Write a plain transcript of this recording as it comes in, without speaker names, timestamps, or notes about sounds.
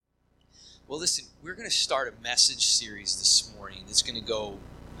Well, listen, we're going to start a message series this morning that's going to go,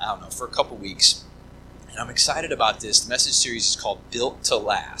 for a couple weeks. And I'm excited about this. The message series is called Built to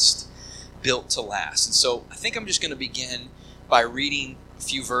Last. Built to Last. And so I think I'm just going to begin by reading a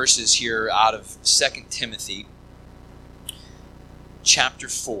few verses here out of 2 Timothy chapter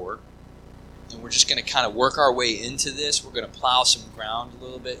 4. And we're just going to kind of work our way into this. We're going to plow some ground a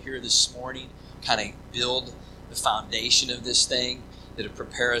little bit here this morning, kind of build the foundation of this thing that'll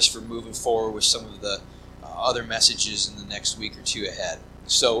prepare us for moving forward with some of the other messages in the next week or two ahead.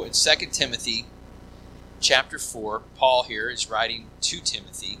 So in 2 Timothy chapter 4, Paul here is writing to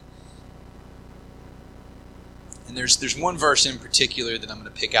Timothy. And there's one verse in particular that I'm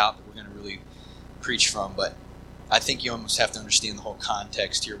going to pick out that we're going to really preach from, but I think you almost have to understand the whole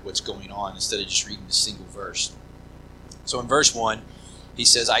context here of what's going on instead of just reading a single verse. So in verse 1, he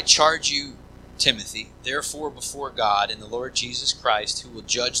says, I charge you, Timothy, therefore before God and the Lord Jesus Christ, who will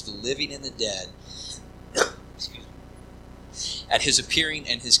judge the living and the dead at his appearing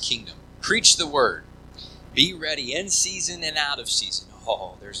and his kingdom. Preach the word. Be ready in season and out of season.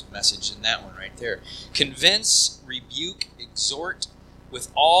 Oh, there's a message in that one right there. Convince, rebuke, exhort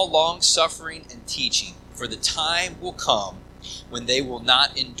with all long suffering and teaching. For the time will come when they will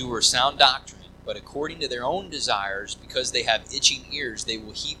not endure sound doctrine, but according to their own desires, because they have itching ears, they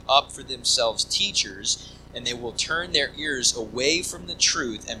will heap up for themselves teachers, and they will turn their ears away from the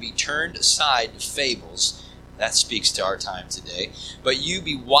truth and be turned aside to fables. That speaks to our time today. But you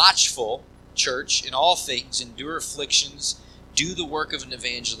be watchful, church, in all things, endure afflictions, do the work of an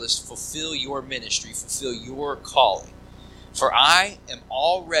evangelist, fulfill your ministry, fulfill your calling. For I am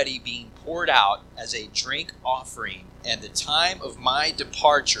already being poured out as a drink offering, and the time of my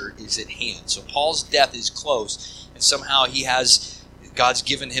departure is at hand. So Paul's death is close, and somehow God's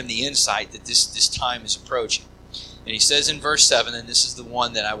given him the insight that this time is approaching. And he says in verse 7, and this is the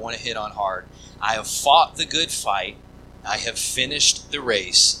one that I want to hit on hard, I have fought the good fight, I have finished the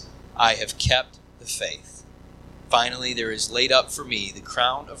race, I have kept the faith. Finally, there is laid up for me the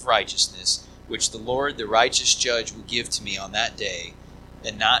crown of righteousness, which the Lord, the righteous judge, will give to me on that day,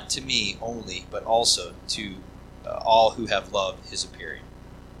 and not to me only, but also to all who have loved his appearing.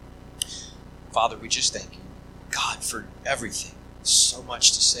 Father, we just thank you, God, for everything. So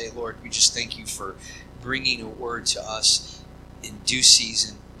much to say, Lord. We just thank you for bringing a word to us in due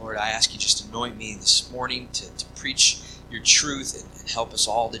season. Lord, I ask you just to anoint me this morning to preach your truth and help us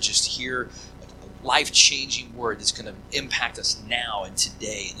all to just hear a life-changing word that's going to impact us now and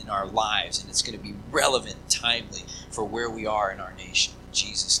today and in our lives, and it's going to be relevant and timely for where we are in our nation. In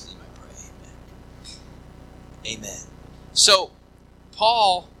Jesus' name I pray, amen. Amen. So,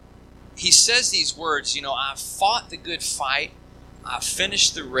 Paul, he says these words, I've fought the good fight, I've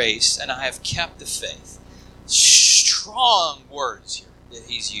finished the race, and I have kept the faith. Strong words here that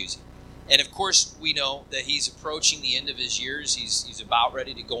he's using. And of course, we know that he's approaching the end of his years. He's about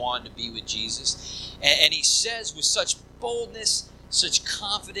ready to go on to be with Jesus. And he says with such boldness, such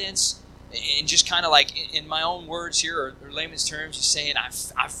confidence, and just kind of like in my own words here, or layman's terms, he's saying,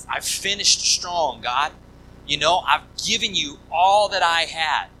 I've finished strong, God. I've given you all that I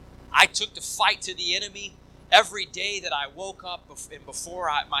had. I took the fight to the enemy. Every day that I woke up and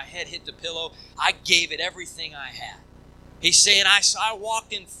before my head hit the pillow, I gave it everything I had. He's saying, I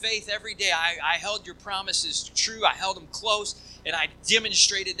walked in faith every day. I held your promises true. I held them close, and I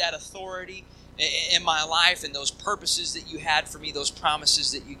demonstrated that authority in my life and those purposes that you had for me, those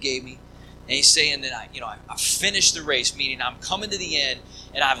promises that you gave me. And he's saying that I finished the race, meaning I'm coming to the end,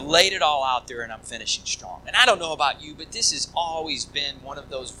 and I've laid it all out there, and I'm finishing strong. And I don't know about you, but this has always been one of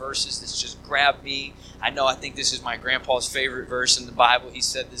those verses that's just grabbed me. I think this is my grandpa's favorite verse in the Bible. He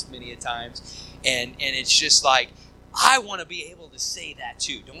said this many a times. And it's just like, I want to be able to say that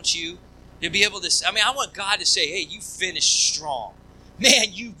too, don't you? To be able to, I want God to say, hey, you finished strong.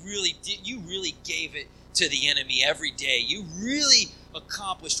 Man, you really did. You really gave it to the enemy every day. You really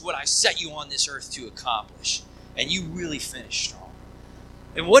accomplished what I set you on this earth to accomplish. And you really finished strong.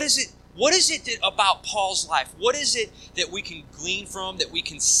 And what is it about Paul's life? What is it that we can glean from, that we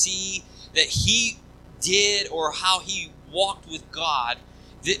can see that he did, or how he walked with God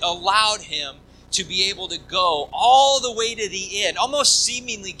that allowed him to be able to go all the way to the end, almost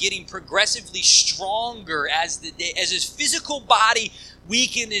seemingly getting progressively stronger as his physical body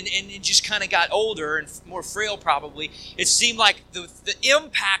weakened and just kind of got older and more frail probably. It seemed like the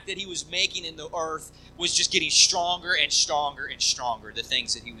impact that he was making in the earth was just getting stronger and stronger and stronger, the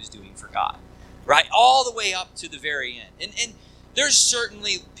things that he was doing for God, right? All the way up to the very end. And there's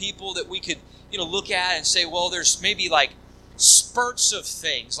certainly people that we could look at and say, well, there's maybe like spurts of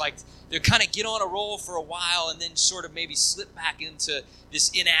things, like kind of get on a roll for a while and then sort of maybe slip back into this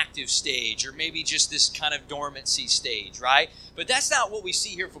inactive stage, or maybe just this kind of dormancy stage, right? But that's not what we see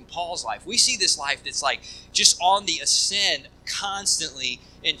here from Paul's life. We see this life that's like just on the ascend constantly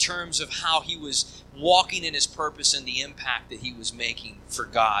in terms of how he was walking in his purpose and the impact that he was making for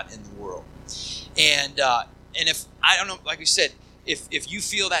God in the world. And if, I don't know, like we said, if you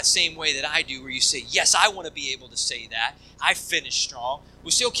feel that same way that I do, where you say, yes, I want to be able to say that, I finished strong,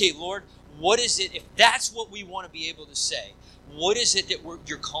 we say, okay, Lord, what is it, if that's what we want to be able to say, what is it that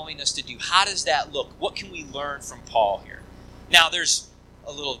you're calling us to do? How does that look? What can we learn from Paul here? Now, there's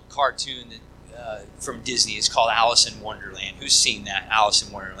a little cartoon that, from Disney. It's called Alice in Wonderland. Who's seen that, Alice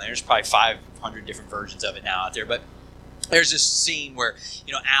in Wonderland? There's probably 500 different versions of it now out there, but there's this scene where,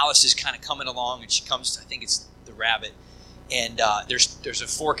 Alice is kind of coming along, and she comes to, I think it's the rabbit, and there's a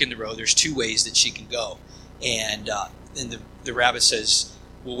fork in the road. There's two ways that she can go, and the rabbit says,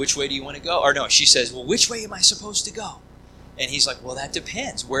 well, which way do you want to go? Or no, she says, well, which way am I supposed to go? And he's like, well, that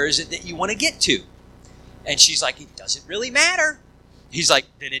depends. Where is it that you want to get to? And she's like, it doesn't really matter. He's like,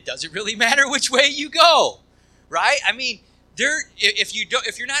 then it doesn't really matter which way you go, right? I mean,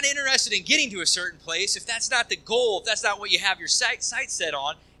 if you're not interested in getting to a certain place, if that's not the goal, if that's not what you have your sight set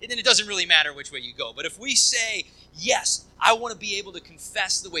on, then it doesn't really matter which way you go. But if we say, yes, I want to be able to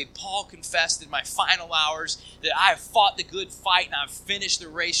confess the way Paul confessed in my final hours, that I have fought the good fight and I've finished the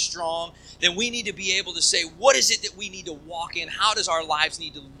race strong, then we need to be able to say, what is it that we need to walk in? How does our lives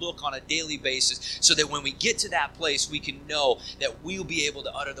need to look on a daily basis, so that when we get to that place, we can know that we'll be able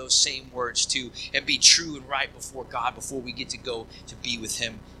to utter those same words too, and be true and right before God before we get to go to be with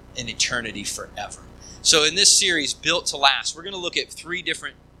him in eternity forever. So in this series, Built to Last, we're going to look at three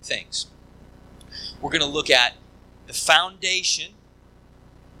different things. We're going to look at the foundation,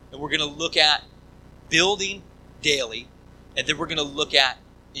 and we're going to look at building daily, and then we're going to look at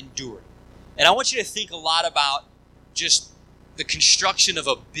enduring. And I want you to think a lot about just the construction of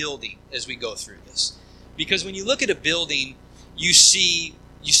a building as we go through this. Because when you look at a building, you see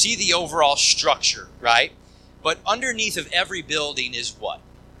the overall structure, right? But underneath of every building is what?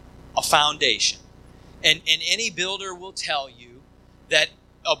 A foundation. And any builder will tell you that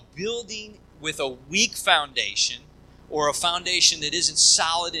a building with a weak foundation, or a foundation that isn't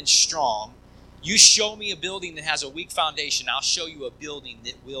solid and strong, you show me a building that has a weak foundation, I'll show you a building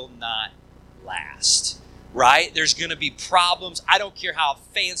that will not last, right? There's going to be problems. I don't care how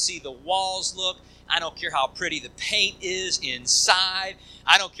fancy the walls look. I don't care how pretty the paint is inside.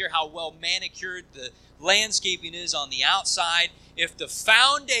 I don't care how well manicured the landscaping is on the outside. If the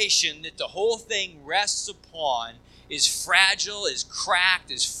foundation that the whole thing rests upon is fragile, is cracked,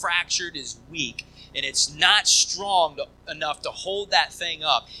 is fractured, is weak, and it's not strong enough to hold that thing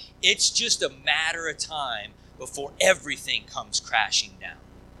up, it's just a matter of time before everything comes crashing down,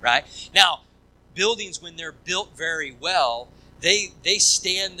 right? Now, buildings, when they're built very well, they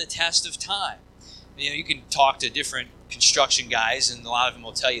stand the test of time. You can talk to different construction guys, and a lot of them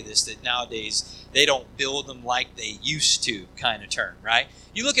will tell you this, that nowadays they don't build them like they used to, kind of term, right?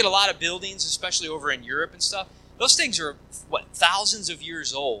 You look at a lot of buildings, especially over in Europe and stuff, those things are, thousands of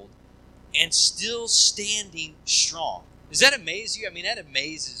years old and still standing strong. Does that amaze you? I mean, that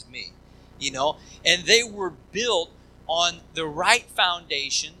amazes me, And they were built on the right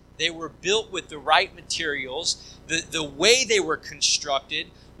foundation. They were built with the right materials. The way they were constructed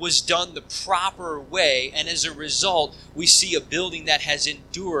was done the proper way, and as a result, we see a building that has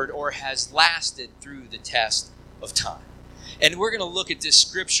endured or has lasted through the test of time. And we're going to look at this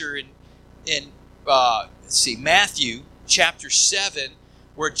scripture in Matthew chapter 7,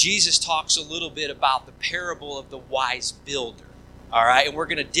 where Jesus talks a little bit about the parable of the wise builder. All right, and we're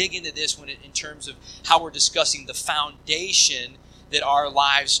going to dig into this in terms of how we're discussing the foundation that our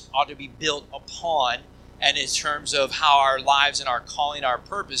lives ought to be built upon, and in terms of how our lives and our calling, our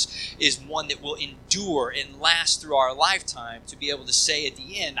purpose, is one that will endure and last through our lifetime, to be able to say at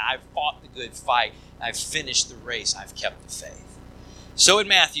the end, I've fought the good fight, I've finished the race, I've kept the faith. So in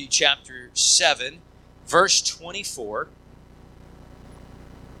Matthew chapter 7, verse 24,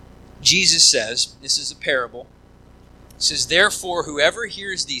 Jesus says, this is a parable, he says, therefore, whoever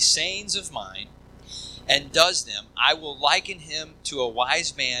hears these sayings of mine and does them, I will liken him to a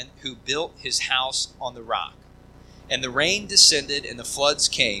wise man who built his house on the rock. And the rain descended, and the floods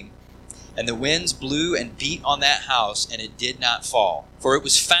came, and the winds blew and beat on that house, and it did not fall, for it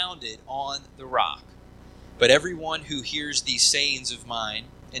was founded on the rock. But everyone who hears these sayings of mine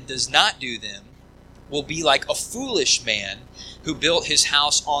and does not do them will be like a foolish man who built his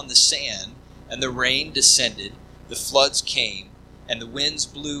house on the sand, and the rain descended, the floods came, and the winds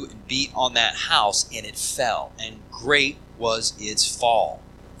blew and beat on that house, and it fell, and great was its fall.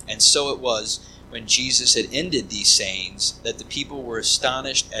 And so it was when Jesus had ended these sayings that the people were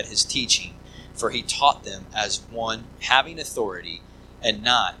astonished at his teaching, for he taught them as one having authority and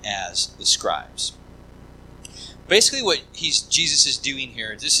not as the scribes. Basically what Jesus is doing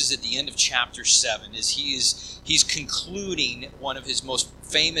here, this is at the end of chapter 7, is he's concluding one of his most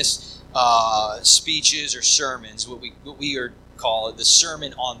famous speeches or sermons, what we call it the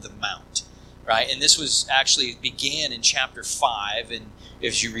Sermon on the Mount, right? And this was actually began in chapter 5, and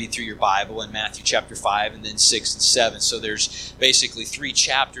if you read through your Bible in Matthew chapter 5 and then 6 and 7. So there's basically 3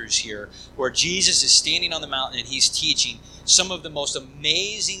 chapters here where Jesus is standing on the mountain and he's teaching some of the most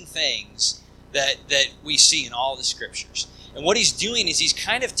amazing things that we see in all the scriptures. And what he's doing is he's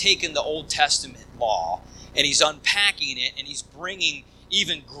kind of taken the Old Testament law and he's unpacking it, and he's bringing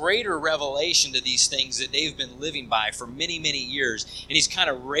even greater revelation to these things that they've been living by for many, many years. And he's kind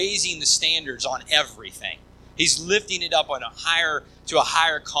of raising the standards on everything. He's lifting it up on to a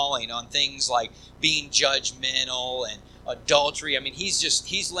higher calling on things like being judgmental and adultery. I mean,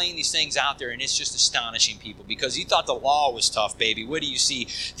 he's laying these things out there, and it's just astonishing people, because he thought the law was tough, baby. What do you see?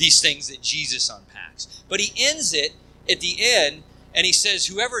 These things that Jesus unpacks. But he ends it at the end, and he says,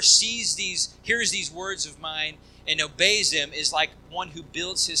 whoever hears these words of mine and obeys them is like one who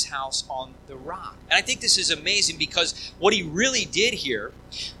builds his house on the rock. And I think this is amazing, because what he really did here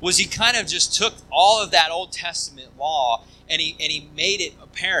was he kind of just took all of that Old Testament law and he made it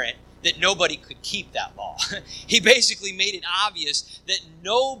apparent that nobody could keep that law. He basically made it obvious that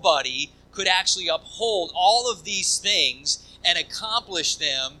nobody could actually uphold all of these things and accomplish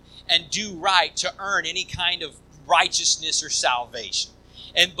them and do right to earn any kind of righteousness or salvation.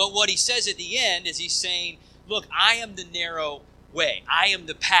 But what he says at the end is he's saying, look, I am the narrow way. I am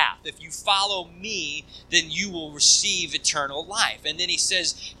the path. If you follow me, then you will receive eternal life. And then he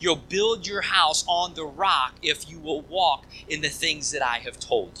says, you'll build your house on the rock if you will walk in the things that I have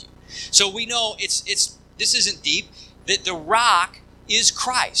told you. So we know this isn't deep, that the rock is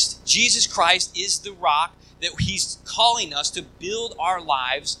Christ. Jesus Christ is the rock that he's calling us to build our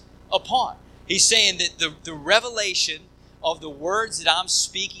lives upon. He's saying that the revelation of the words that I'm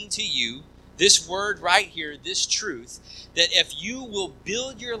speaking to you, this word right here, this truth, that if you will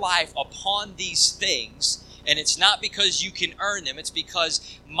build your life upon these things, and it's not because you can earn them, it's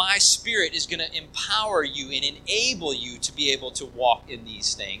because my Spirit is going to empower you and enable you to be able to walk in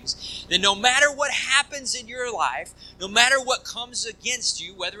these things, then no matter what happens in your life, no matter what comes against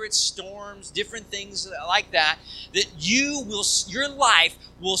you, whether it's storms, different things like that, that your life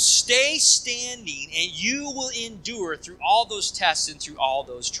will stay standing and you will endure through all those tests and through all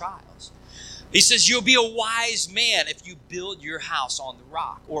those trials. He says you'll be a wise man if you build your house on the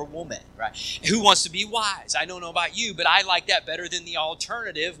rock, or woman, right? Who wants to be wise? I don't know about you, but I like that better than the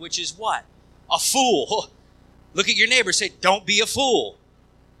alternative, which is what? A fool. Look at your neighbor, say, don't be a fool.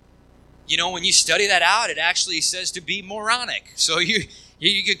 You know, when you study that out, it actually says to be moronic. So you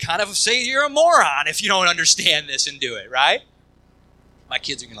could kind of say you're a moron if you don't understand this and do it, right? My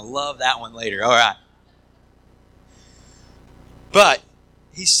kids are going to love that one later. All right. But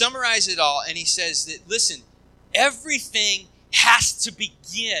he summarized it all, and he says that, listen, everything has to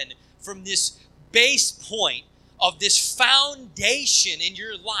begin from this base point of this foundation in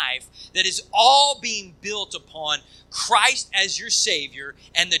your life that is all being built upon Christ as your Savior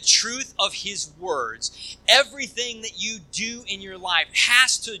and the truth of His words. Everything that you do in your life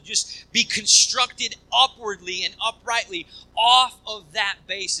has to just be constructed upwardly and uprightly off of that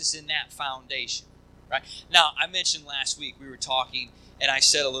basis and that foundation. Right? Now, I mentioned last week we were talking, and I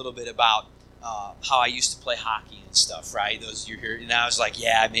said a little bit about how I used to play hockey and stuff, right? Those you're here, and I was like,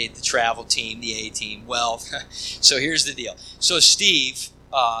 yeah, I made the travel team, the A team. Well, so here's the deal. So Steve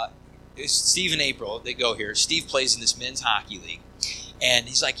and April, they go here. Steve plays in this men's hockey league, and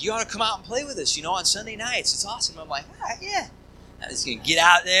he's like, you ought to come out and play with us, on Sunday nights. It's awesome. I'm like, all right, yeah. I'm just gonna get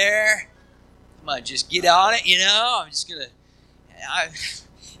out there. I'm gonna just get on it, I'm just gonna,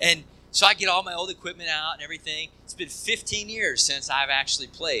 and. So I get all my old equipment out and everything. It's been 15 years since I've actually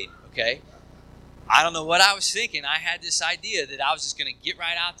played, okay? I don't know what I was thinking. I had this idea that I was just going to get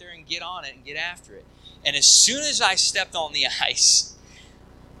right out there and get on it and get after it. And as soon as I stepped on the ice,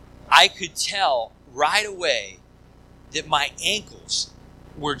 I could tell right away that my ankles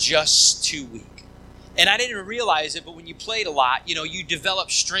were just too weak. And I didn't realize it, but when you played a lot, you develop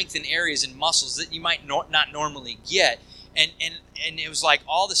strength in areas and muscles that you might not normally get. And it was like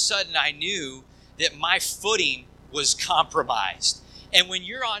all of a sudden I knew that my footing was compromised. And when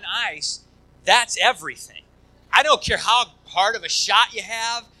you're on ice, that's everything. I don't care how hard of a shot you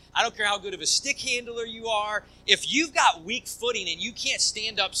have. I don't care how good of a stick handler you are. If you've got weak footing and you can't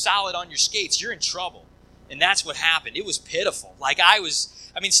stand up solid on your skates, you're in trouble. And that's what happened. It was pitiful. Like I was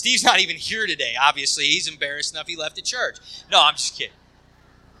I mean, Steve's not even here today, obviously. He's embarrassed enough he left the church. No, I'm just kidding.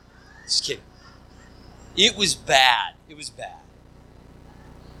 Just kidding. It was bad. It was bad.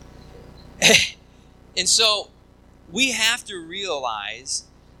 And so we have to realize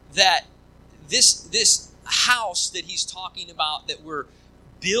that this house that he's talking about that we're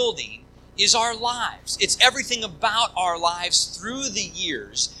building is our lives. It's everything about our lives through the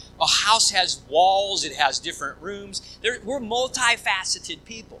years. A house has walls. It has different rooms. We're multifaceted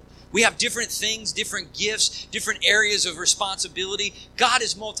people. We have different things, different gifts, different areas of responsibility. God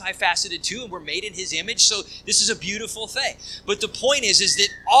is multifaceted too, and we're made in his image, so this is a beautiful thing. But the point is that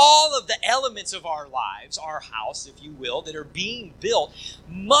all of the elements of our lives, our house, if you will, that are being built,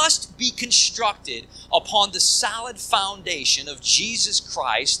 must be constructed upon the solid foundation of Jesus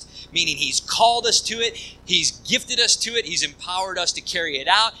Christ, meaning he's called us to it, he's gifted us to it, he's empowered us to carry it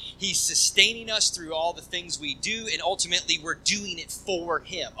out, he's sustaining us through all the things we do, and ultimately we're doing it for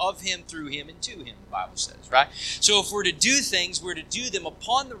him, of him, through him, and to him, the Bible says, right? So if we're to do things, we're to do them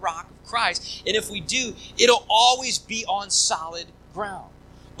upon the rock of Christ, and if we do, it'll always be on solid ground.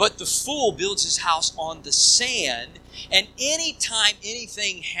 But the fool builds his house on the sand, and anytime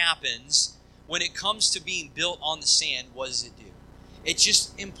anything happens, when it comes to being built on the sand, what does it do? It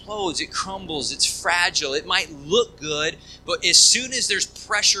just implodes, it crumbles, it's fragile. It might look good, but as soon as there's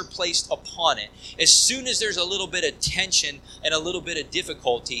pressure placed upon it, as soon as there's a little bit of tension and a little bit of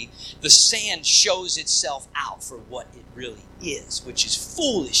difficulty, the sand shows itself out for what it really is, which is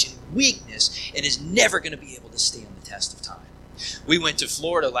foolish and weakness and is never going to be able to stand the test of time. We went to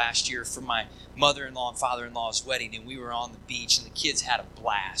Florida last year for my mother-in-law and father-in-law's wedding, and we were on the beach, and the kids had a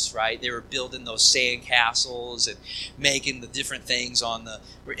blast, right? They were building those sand castles and making the different things and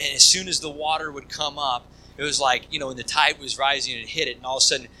as soon as the water would come up, it was like, when the tide was rising and it hit it, and all of a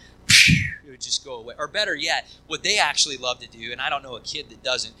sudden, it would just go away. Or better yet, what they actually love to do, and I don't know a kid that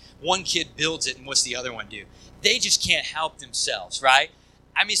doesn't, one kid builds it, and what's the other one do? They just can't help themselves, right?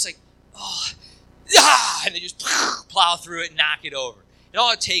 I mean, it's like, and they just plow through it and knock it over. And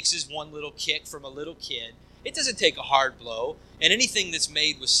all it takes is one little kick from a little kid. It doesn't take a hard blow. And anything that's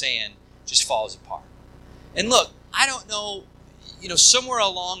made with sand just falls apart. And look, I don't know, somewhere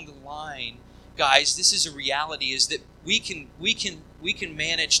along the line, guys, this is a reality, is that we can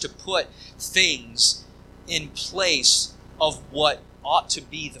manage to put things in place of what ought to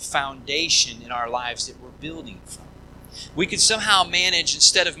be the foundation in our lives that we're building from. We could somehow manage,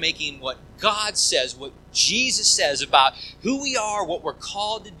 instead of making what God says, what Jesus says about who we are, what we're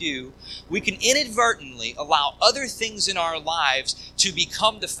called to do, we can inadvertently allow other things in our lives to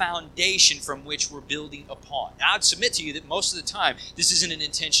become the foundation from which we're building upon. Now, I'd submit to you that most of the time, this isn't an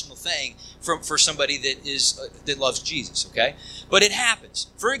intentional thing for somebody that loves Jesus, okay? But it happens.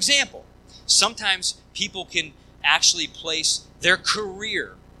 For example, sometimes people can actually place their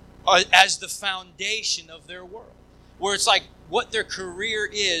career as the foundation of their world, where it's like what their career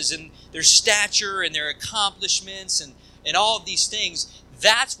is and their stature and their accomplishments and all of these things,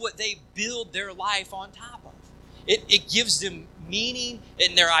 that's what they build their life on top of. It gives them meaning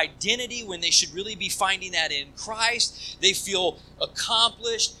and their identity when they should really be finding that in Christ. They feel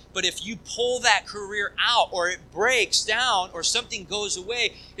accomplished, but if you pull that career out or it breaks down or something goes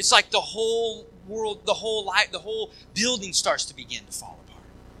away, it's like the whole world, the whole life, the whole building starts to begin to fall apart.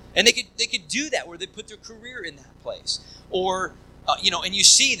 And they could do that where they put their career in that place. Or, and you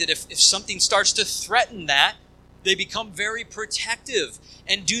see that if something starts to threaten that, they become very protective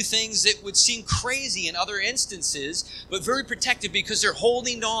and do things that would seem crazy in other instances, but very protective because they're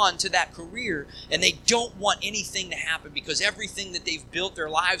holding on to that career and they don't want anything to happen because everything that they've built their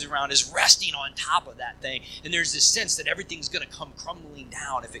lives around is resting on top of that thing. And there's this sense that everything's going to come crumbling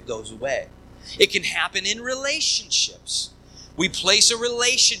down if it goes away. It can happen in relationships. We place a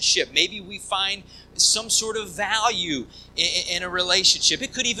relationship. Maybe we find some sort of value in a relationship.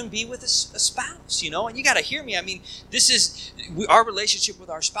 It could even be with a spouse, and you got to hear me. I mean, this is our relationship with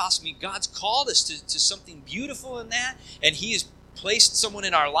our spouse. I mean, God's called us to something beautiful in that, and He has placed someone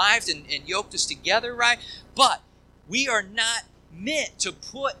in our lives and yoked us together, right? But we are not meant to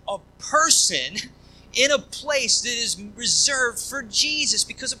put a person in a place that is reserved for Jesus,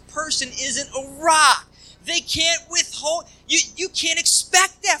 because a person isn't a rock. They can't withhold. You can't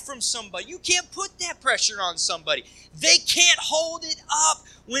expect that from somebody. You can't put that pressure on somebody. They can't hold it up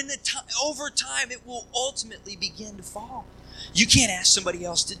when over time it will ultimately begin to fall. You can't ask somebody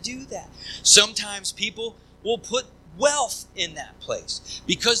else to do that. Sometimes people will put wealth in that place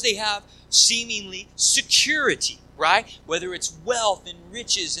because they have seemingly security, right? Whether it's wealth and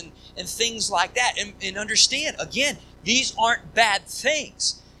riches and things like that. And understand, again, these aren't bad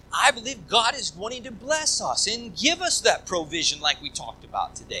things. I believe God is wanting to bless us and give us that provision like we talked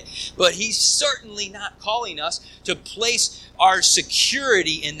about today. But He's certainly not calling us to place our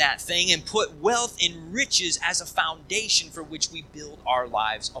security in that thing and put wealth and riches as a foundation for which we build our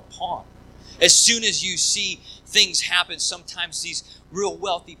lives upon. As soon as you see things happen, sometimes these real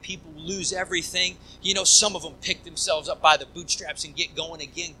wealthy people lose everything. You know, some of them pick themselves up by the bootstraps and get going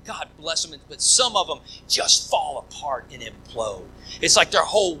again. God bless them. But some of them just fall apart and implode. It's like their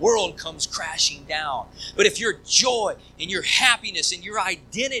whole world comes crashing down. But if your joy and your happiness and your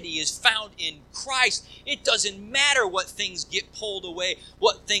identity is found in Christ, it doesn't matter what things get pulled away,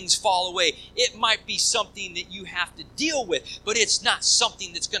 what things fall away. It might be something that you have to deal with, but it's not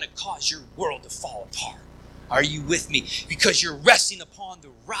something that's going to cause your world to fall apart. Are you with me? Because you're resting upon the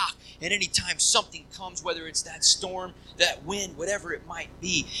rock, and anytime something comes, whether it's that storm, that wind, whatever it might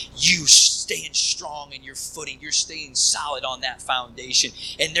be, you staying strong in your footing. You're staying solid on that foundation,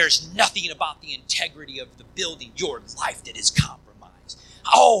 and there's nothing about the integrity of the building your life that is compromised.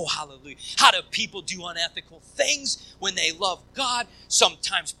 Oh, hallelujah. How do people do unethical things when they love God?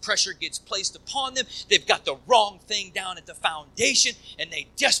 Sometimes pressure gets placed upon them. They've got the wrong thing down at the foundation, and they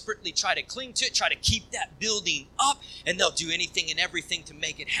desperately try to cling to it, try to keep that building up, and they'll do anything and everything to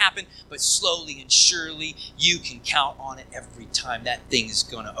make it happen. But slowly and surely, you can count on it every time. That thing is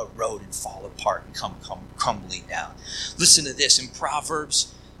going to erode and fall apart and come crumbling down. Listen to this in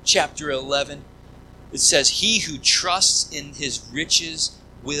Proverbs chapter 11. It says, he who trusts in his riches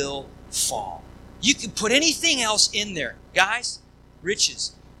will fall. You can put anything else in there. Guys,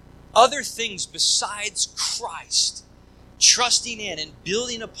 riches, other things besides Christ, trusting in and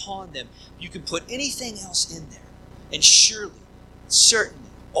building upon them. You can put anything else in there. And surely, certainly,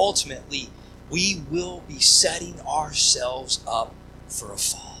 ultimately, we will be setting ourselves up for a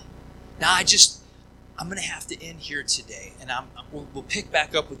fall. Now, I'm going to have to end here today. And we'll pick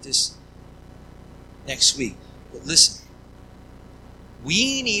back up with this next week. But listen,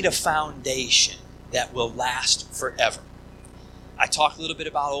 we need a foundation that will last forever. I talked a little bit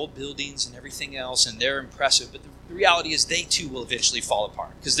about old buildings and everything else, and they're impressive, but the reality is they too will eventually fall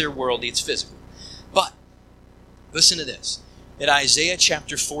apart because they're worldly, it's physical. But listen to this. In Isaiah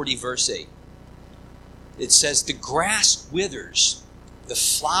chapter 40, verse 8, it says, the grass withers, the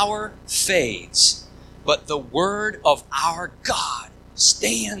flower fades, but the word of our God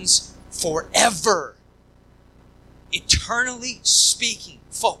stands forever. Eternally speaking,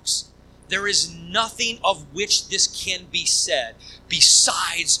 folks, there is nothing of which this can be said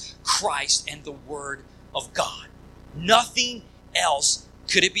besides Christ and the Word of God. Nothing else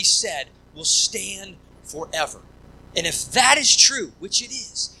could it be said will stand forever. And if that is true, which it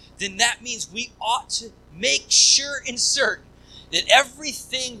is, then that means we ought to make sure and certain that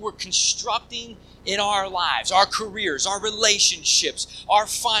everything we're constructing in our lives, our careers, our relationships, our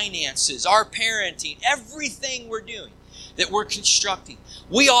finances, our parenting, everything we're doing, that we're constructing,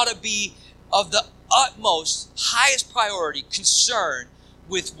 we ought to be of the utmost, highest priority concern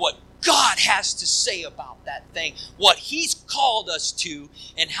with what God has to say about that thing, what He's called us to,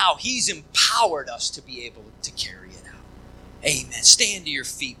 and how He's empowered us to be able to carry it out. Amen. Stand to your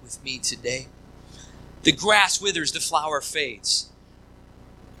feet with me today. The grass withers, the flower fades.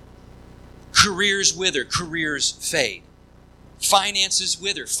 Careers wither, careers fade. Finances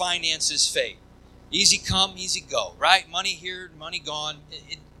wither, finances fade. Easy come, easy go, right? Money here, money gone.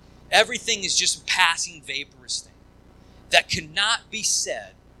 Everything is just a passing, vaporous thing that cannot be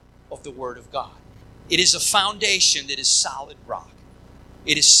said of the Word of God. It is a foundation that is solid rock.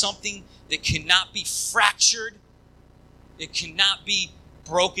 It is something that cannot be fractured. It cannot be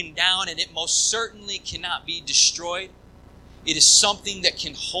broken down, and it most certainly cannot be destroyed. It is something that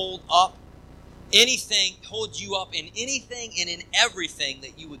can hold up anything, hold you up in anything and in everything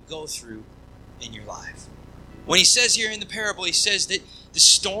that you would go through in your life. When he says here in the parable, he says that the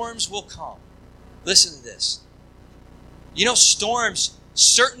storms will come. Listen to this. You know, storms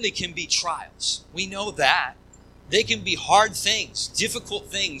certainly can be trials. We know that. They can be hard things, difficult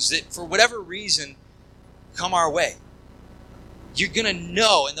things that for whatever reason come our way. You're going to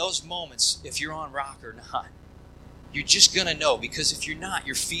know in those moments if you're on rock or not. You're just going to know, because if you're not,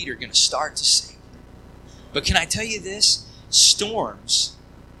 your feet are going to start to sink. But can I tell you this? Storms,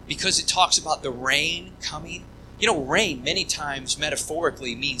 because it talks about the rain coming. You know, rain many times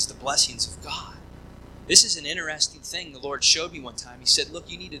metaphorically means the blessings of God. This is an interesting thing the Lord showed me one time. He said,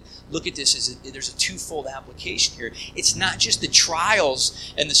 look, you need to look at this as there's a twofold application here. It's not just the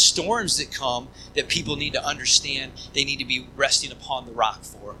trials and the storms that come that people need to understand they need to be resting upon the rock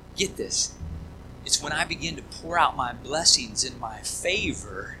for. Get this. It's when I begin to pour out my blessings in my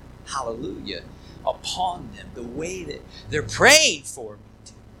favor, hallelujah, upon them, the way that they're praying for me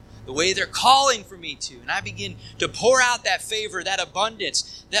to. the way they're calling for me to, and I begin to pour out that favor, that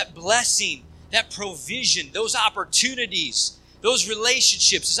abundance, that blessing, that provision, those opportunities, those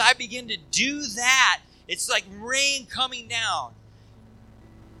relationships, as I begin to do that, it's like rain coming down.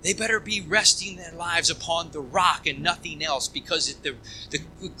 They better be resting their lives upon the rock and nothing else, because the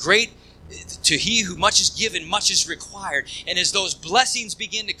great, to he who much is given, much is required. And as those blessings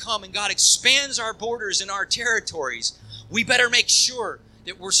begin to come and God expands our borders and our territories, we better make sure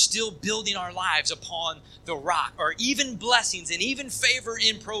that we're still building our lives upon the rock, or even blessings and even favor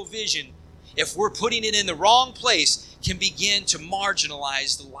in provision, if we're putting it in the wrong place, can begin to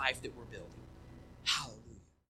marginalize the life that we're